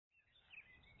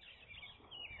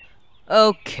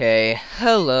Okay,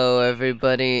 hello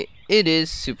everybody. It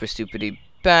is Super Stupidity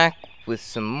back with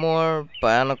some more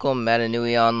Bionicle Mata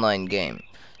Nui Online game.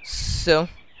 So,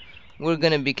 we're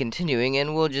gonna be continuing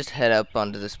and we'll just head up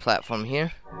onto this platform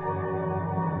here.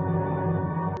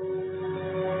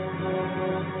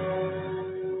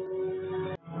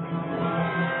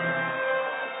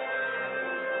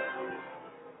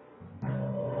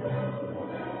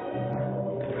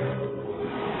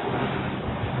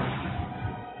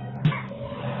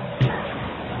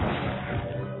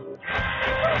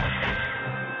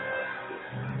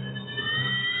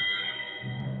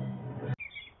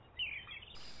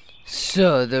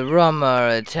 So, the Rama are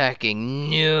attacking.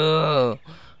 No!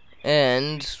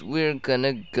 And we're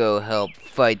gonna go help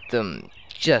fight them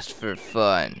just for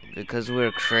fun, because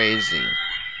we're crazy.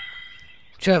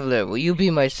 Traveler, will you be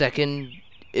my second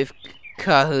if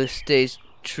Kahu stays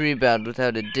tree-bound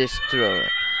without a disc thrower?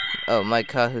 Oh, my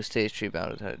Kahu stays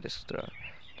tree-bound without a disc thrower.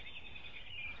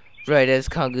 Right as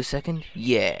Kongu's second?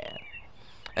 Yeah.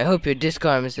 I hope your disc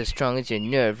arm is as strong as your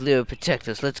nerve. Lewa, protect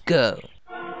us. Let's go.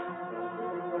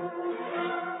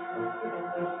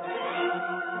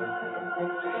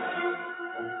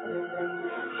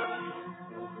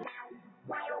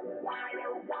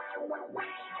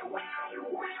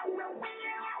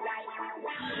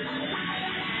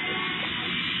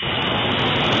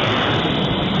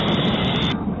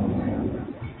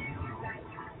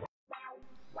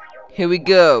 Here we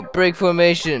go. Break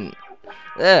formation.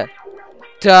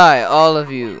 Die, all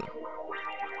of you.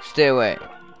 Stay away.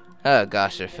 Oh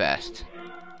gosh, they're fast.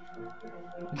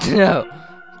 No.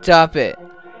 Stop it.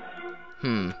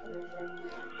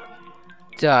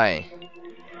 Die.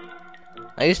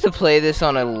 I used to play this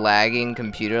on a lagging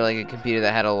computer, like a computer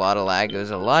that had a lot of lag. It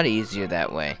was a lot easier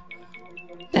that way.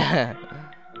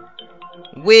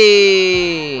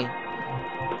 Whee!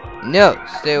 No,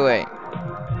 stay away.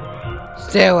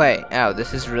 Stay away! Ow,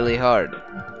 this is really hard.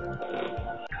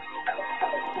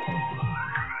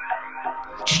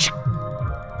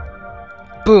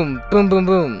 Boom, boom, boom,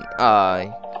 boom. Ah,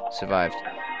 I survived.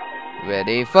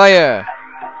 Ready, fire!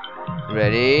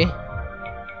 Ready?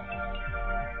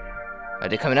 Are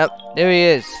they coming up? There he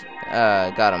is.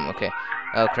 Got him, okay.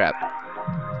 Oh crap.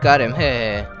 Got him,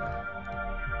 hey.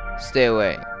 Stay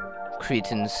away.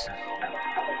 Cretins.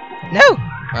 No!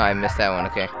 Oh, I missed that one,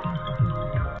 okay.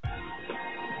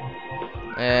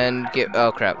 And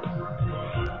oh crap.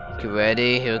 Get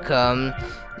ready, here it comes.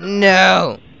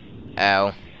 No!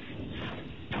 Ow.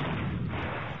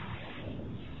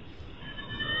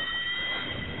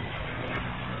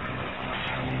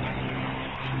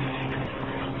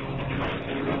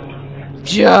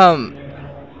 Jump!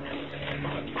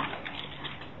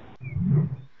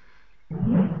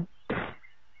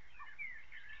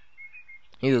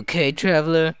 You okay,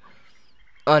 traveler?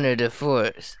 Honor the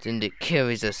forest, and it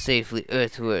carries us safely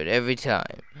earthward every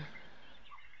time.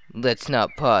 Let's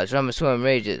not pause. Ramaswarm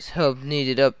rages. Help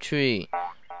needed up tree.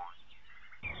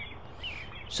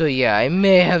 So yeah, I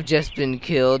may have just been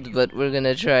killed, but we're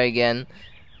gonna try again.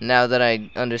 Now that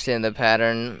I understand the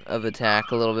pattern of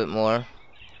attack a little bit more.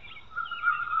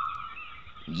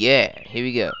 Yeah, here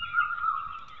we go.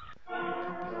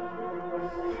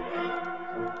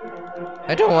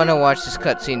 I don't want to watch this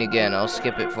cutscene again. I'll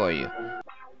skip it for you.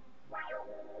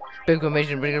 Big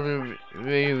formation,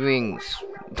 bring wings.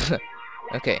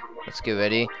 Okay, let's get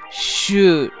ready.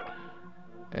 Shoot!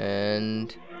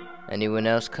 And anyone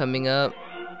else coming up?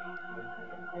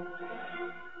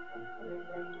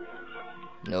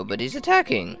 Nobody's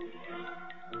attacking.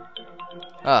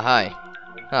 Oh, hi.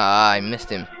 Ah, I missed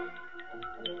him.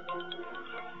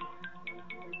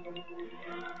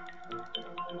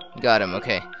 Got him,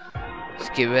 okay.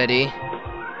 Let's get ready.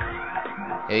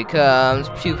 Here he comes.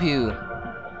 Pew pew.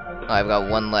 Oh, I've got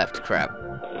one left. Crap.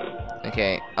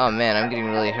 Okay. Oh man, I'm getting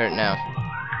really hurt now.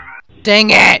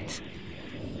 Dang it!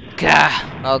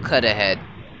 Gah! I'll cut ahead.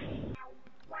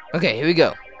 Okay, here we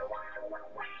go.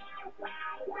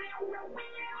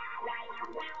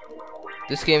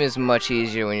 This game is much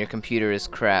easier when your computer is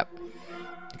crap,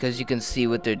 because you can see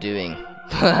what they're doing.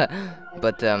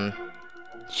 But,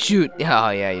 shoot! Oh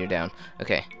yeah, you're down.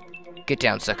 Okay. Get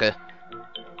down, sucker.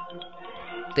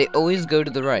 They always go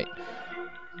to the right.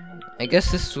 I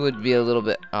guess this would be a little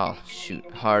bit, oh shoot,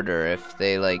 harder if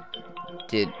they like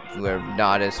were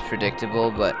not as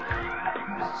predictable, but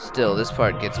still, this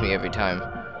part gets me every time.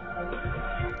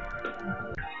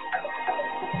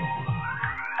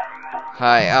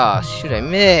 Hi, oh shoot, I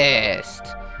missed.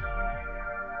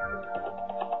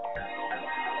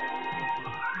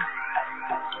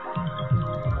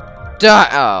 Die,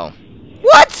 oh.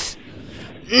 What?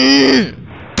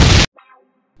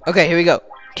 Okay, here we go.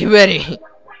 Get ready.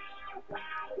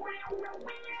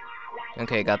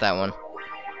 Okay, got that one.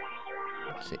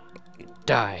 Let's see.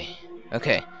 Die.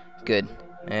 Okay, good.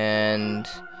 And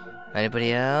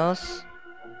anybody else?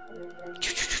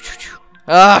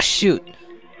 Ah, shoot!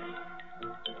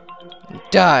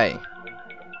 Die!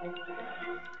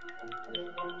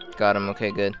 Got him,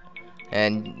 okay, good.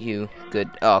 And you, good.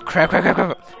 Oh, crap, crap, crap,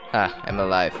 crap! Ah, I'm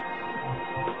alive.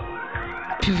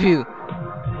 Pew pew!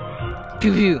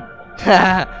 Pew pew!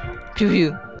 Haha! Pew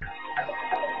pew!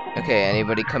 Okay,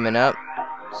 anybody coming up?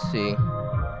 Let's see.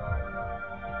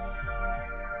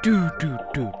 Do.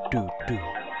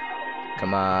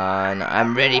 Come on,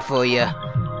 I'm ready for you.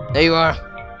 There you are.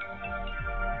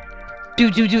 Do.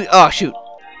 Oh, shoot!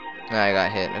 I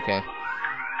got hit, okay.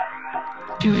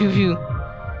 Pew pew pew!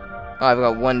 Oh, I've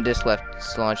got one disc left.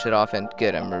 Let's launch it off and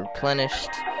good. I'm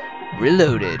replenished.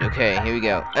 Reloaded. Okay, here we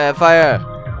go. Fire!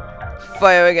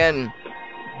 Fire again!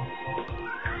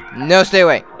 No, stay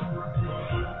away!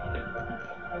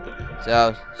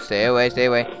 So, stay away, stay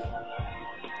away.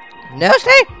 No,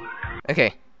 stay!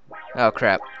 Okay. Oh,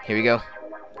 crap. Here we go.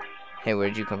 Hey,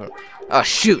 where'd you come from? Oh,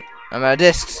 shoot! I'm out of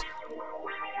discs!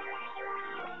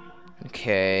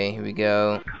 Okay, here we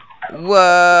go. Whoa!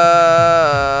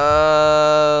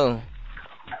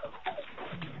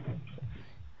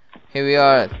 Here we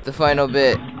are, the final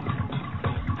bit.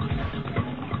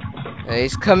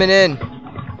 He's coming in.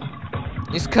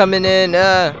 He's coming in.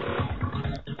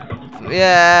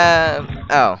 Yeah.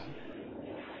 Oh.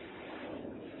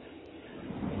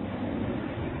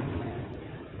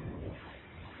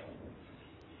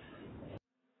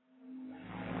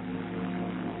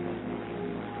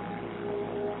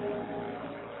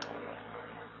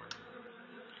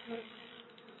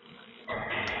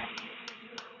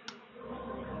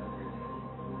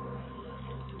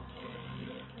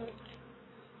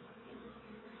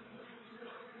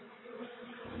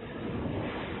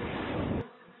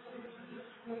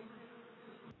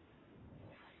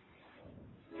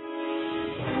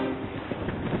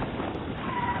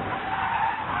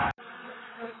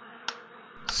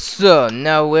 So,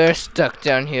 now we're stuck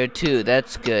down here too.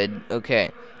 That's good.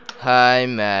 Okay. Hi,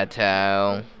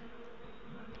 Matau.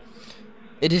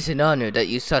 It is an honor that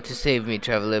you sought to save me,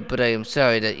 traveler, but I am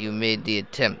sorry that you made the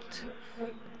attempt.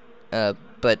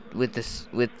 But with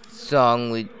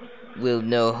song we will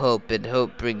know hope, and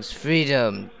hope brings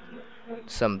freedom.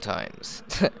 Sometimes.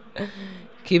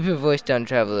 Keep your voice down,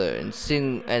 traveler, and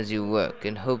sing as you work,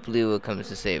 and hope Lewa comes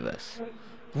to save us.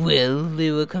 Will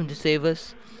Lewa come to save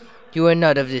us? You are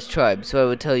not of this tribe, so I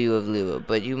will tell you of Lewa,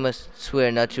 but you must swear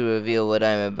not to reveal what I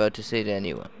am about to say to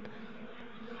anyone.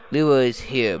 Lewa is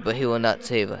here, but he will not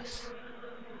save us.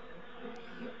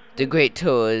 The great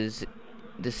Toa is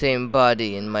the same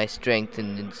body in my strength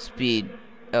and in speed.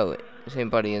 Oh, wait, the same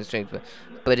body and strength,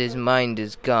 but his mind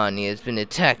is gone. He has been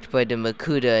attacked by the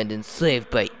Makuta and enslaved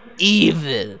by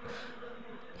evil.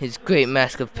 His great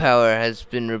mask of power has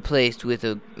been replaced with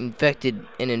an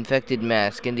infected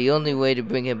mask, and the only way to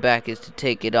bring him back is to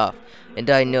take it off. And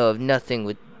I know of nothing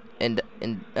with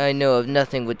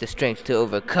the strength to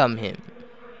overcome him.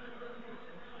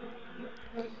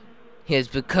 He has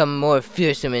become more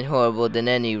fearsome and horrible than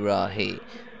any Rahi.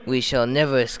 We shall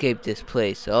never escape this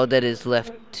place. All that is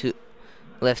left to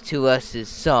us is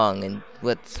song and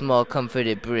what small comfort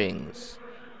it brings.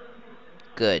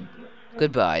 Good.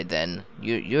 Goodbye, then.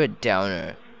 You're a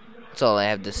downer. That's all I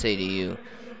have to say to you.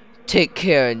 Take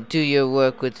care and do your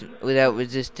work without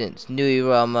resistance.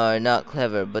 Nui-rama are not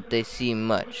clever, but they see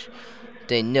much.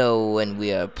 They know when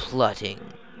we are plotting.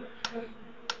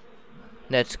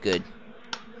 That's good.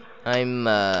 I'm,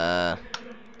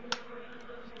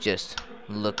 just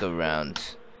look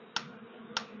around.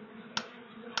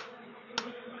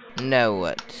 Now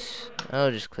what?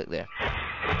 I'll just click there.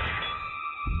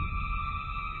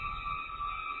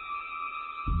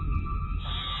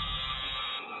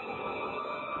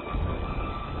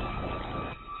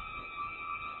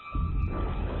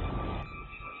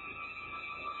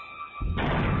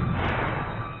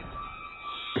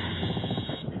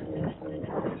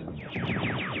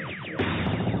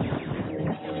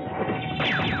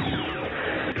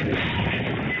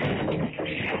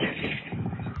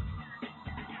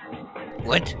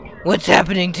 What's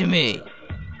happening to me?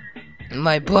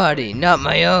 My body, not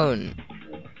my own.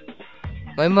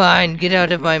 My mind, get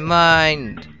out of my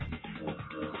mind.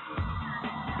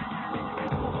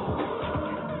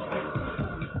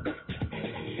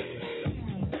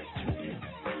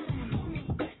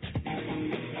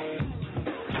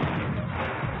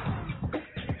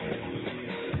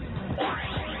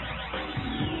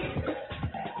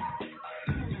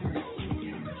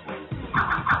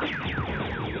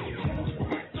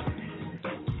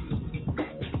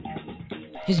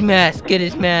 His mask, get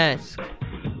his mask.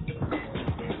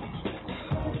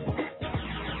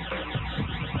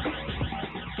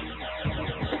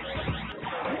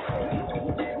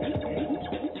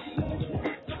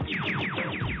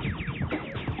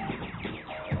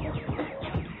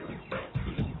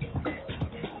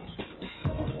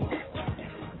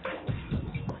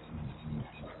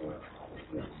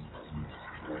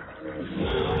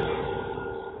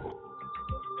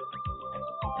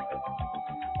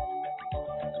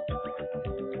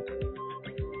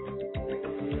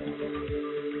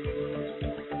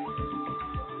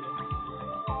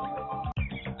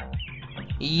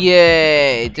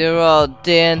 Yay! They're all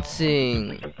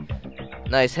dancing.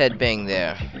 Nice headbang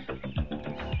there.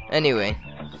 Anyway,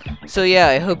 so yeah,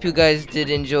 I hope you guys did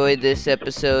enjoy this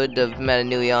episode of Mata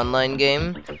Nui Online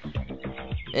game.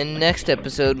 And next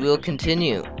episode we'll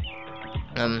continue.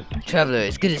 Traveler,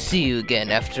 it's good to see you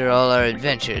again after all our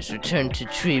adventures. Return to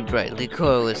Tree Bright,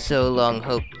 le-koro was so long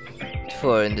hoped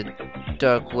for in the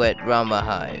dark, wet Rama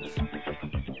hive.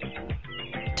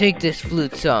 Take this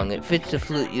flute song. It fits the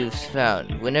flute you've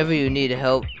found. Whenever you need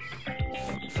help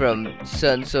from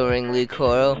sun soaring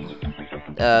le-koro,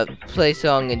 play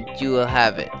song and you will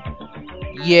have it.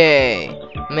 Yay!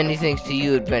 Many thanks to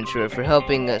you, adventurer, for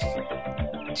helping us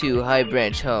to High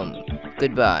Branch home.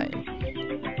 Goodbye.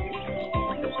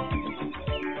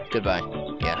 Goodbye.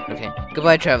 Yeah, okay.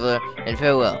 Goodbye, traveler, and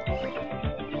farewell.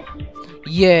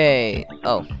 Yay!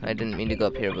 Oh, I didn't mean to go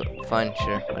up here, but fine,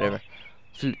 sure, whatever.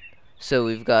 So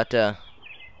we've got that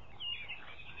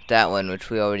one, which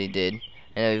we already did, and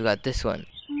then we've got this one.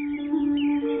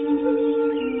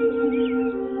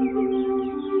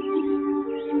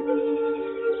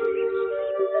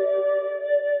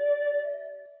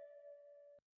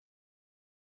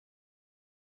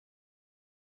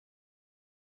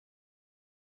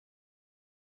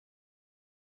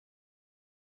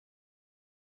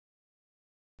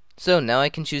 So now I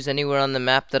can choose anywhere on the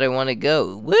map that I want to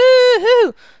go.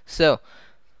 Woohoo! So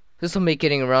this will make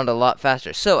getting around a lot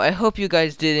faster. So I hope you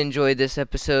guys did enjoy this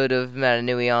episode of Mata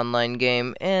Nui Online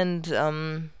game, and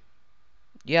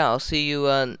yeah, I'll see you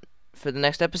for the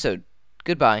next episode.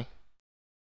 Goodbye.